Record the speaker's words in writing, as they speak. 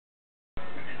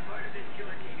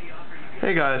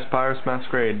Hey guys, Pirates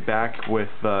Masquerade back with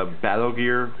the Battle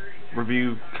Gear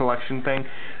review collection thing.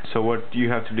 So what you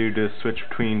have to do to switch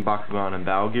between Bakugan and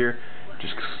Battle Gear,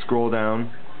 just scroll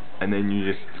down and then you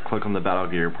just click on the Battle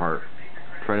Gear part.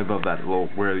 It's right above that little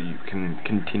where you can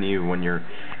continue when you're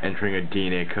entering a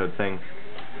DNA code thing.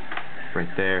 Right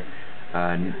there.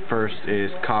 First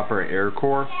is Copper Air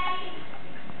Core.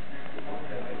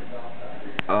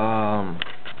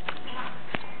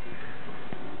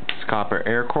 Copper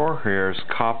Air Core. Here's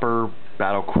Copper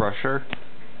Battle Crusher.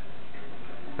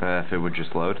 If it would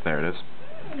just load, there it is.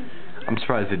 I'm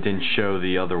surprised it didn't show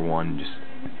the other one. Just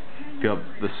got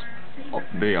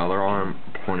the other arm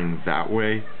pointing that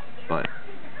way, but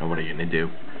what are you gonna do?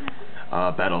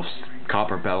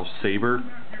 Copper Battle Saber.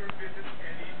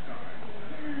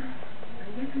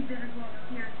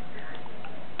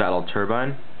 Battle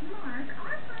Turbine.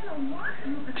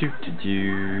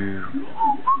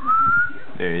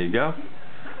 There you go.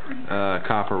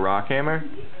 Copper Rock Hammer.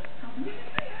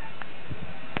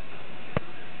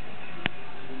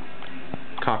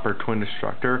 Copper Twin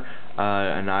Destructor.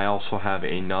 And I also have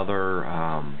another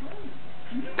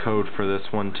code for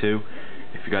this one too.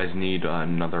 If you guys need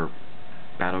another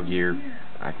Battle Gear,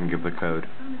 I can give the code.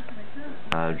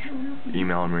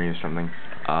 Email me or something.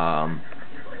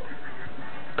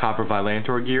 Copper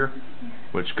Vilantor Gear,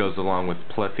 which goes along with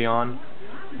Pletheon.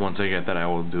 Once I get that, I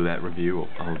will do that review.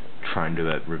 I'll try and do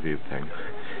that review thing.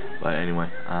 But anyway,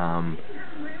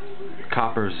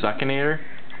 Copper Zuckinator.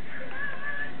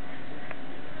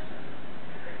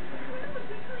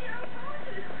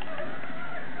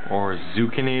 Or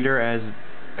Zukinator,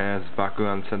 as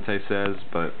Bakugan Sensei says.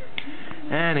 But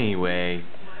anyway,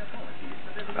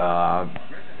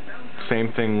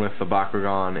 same thing with the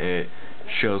Bakugan. It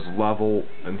shows level,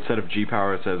 instead of G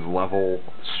power it says level,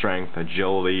 strength,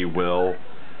 agility, will,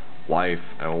 life.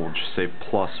 I will just say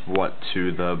plus what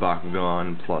to the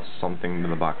Bakugan, plus something to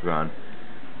the Bakugan,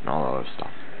 and all that other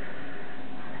stuff.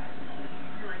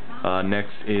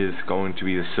 Next is going to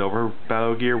be the Silver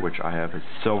Battle Gear, which I have a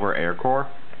Silver Air Core.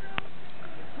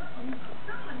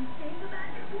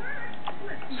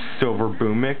 Silver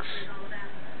Boom Mix,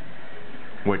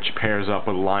 which pairs up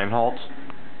with Line Halt.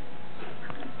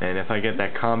 And if I get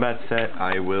that combat set,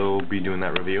 I will be doing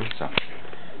that review, so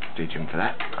stay tuned for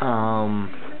that.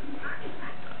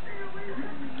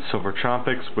 Silver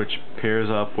Tropics, which pairs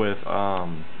up with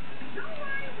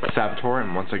Saboteur,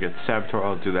 and once I get Saboteur,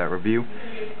 I'll do that review.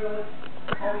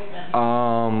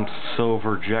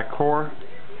 Silver Jet Core,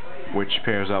 which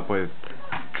pairs up with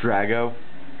Drago.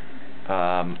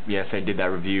 Yes, I did that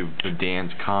review of the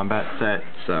Dan's combat set,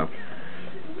 so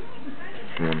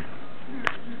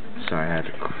sorry, I had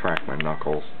to crack my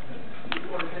knuckles.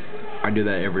 I do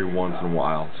that every once in a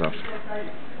while, so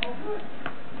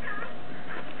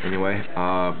anyway,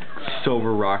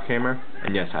 Silver Rock Hammer,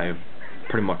 and yes, I have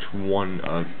pretty much one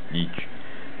of each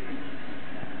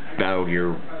Battle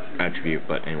Gear attribute,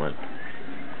 but anyway,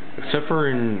 except for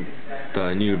in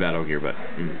the new Battle Gear, but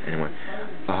anyway,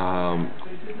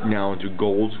 now into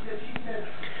Gold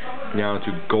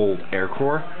Air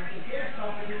Core.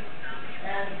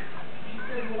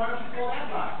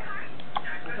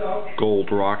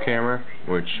 Gold Rock Hammer,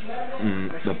 which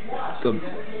the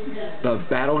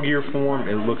Battle Gear form,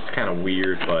 it looks kind of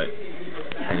weird, but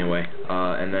anyway,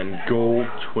 and then Gold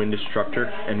Twin Destructor.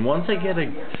 And once I get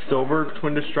a Silver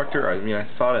Twin Destructor, I mean, I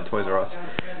saw it at Toys R Us,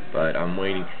 but I'm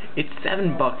waiting. It's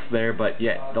 $7 there, but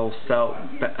yet they'll sell.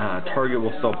 Target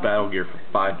will sell Battle Gear for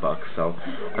 $5, so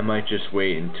I might just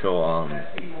wait until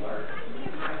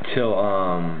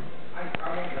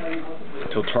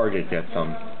Target gets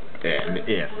them. And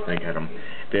if they get them,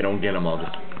 if they don't get them, I'll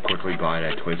just quickly buy it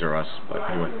at Toys R Us. But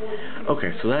anyway,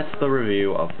 okay, so that's the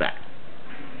review of that.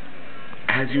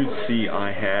 As you can see,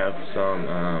 I have some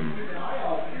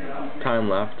time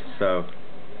left, so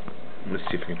let's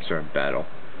see if we can start a battle.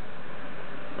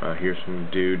 Here's some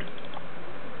dude.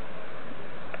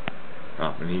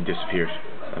 Oh, and he disappears.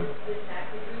 So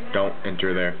don't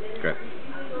enter there. Good.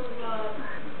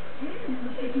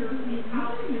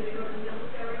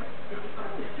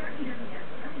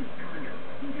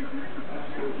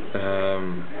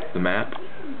 The map.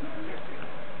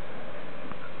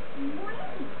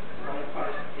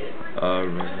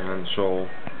 Residential.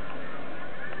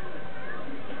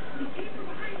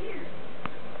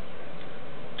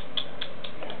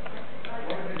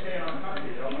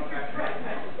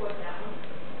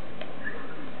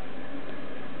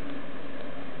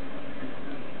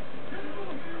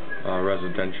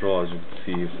 Residential, as you can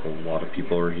see, a lot of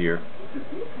people are here.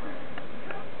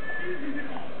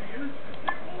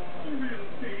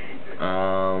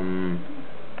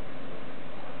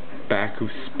 Baku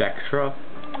Spectra.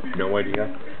 No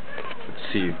idea.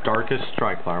 Let's see, Darkest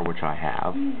Strikeflower, which I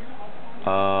have.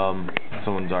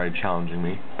 Someone's already challenging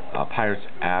me. Pirates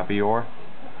Avior.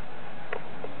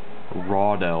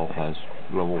 Rawdell has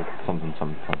level something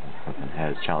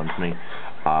has challenged me.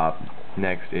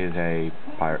 Next is a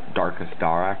Darkest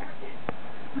Darak.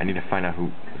 I need to find out who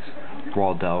this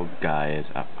Rawdell guy is.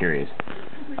 Here he is.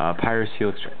 Pyrus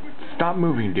Helix. Stop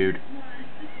moving, dude.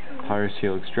 Pyrus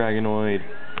Helix Dragonoid.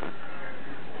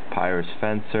 Pyrus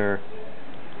Fencer.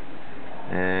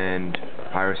 And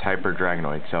Pyrus Hyper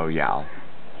Dragonoid. So yeah,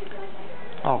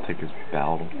 I'll take his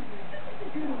battle.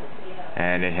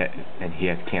 And he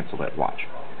has canceled it. Watch.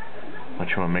 Let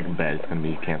you want to make a bet. It's gonna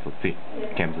be canceled. See,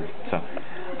 canceled. So,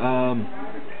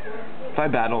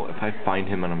 if I find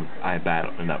him and I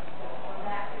battle enough.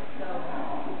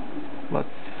 Let's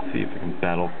see if I can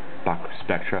battle Baku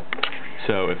Spectra.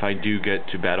 So if I do get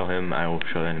to battle him, I will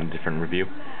show that in a different review.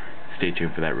 Stay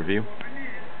tuned for that review.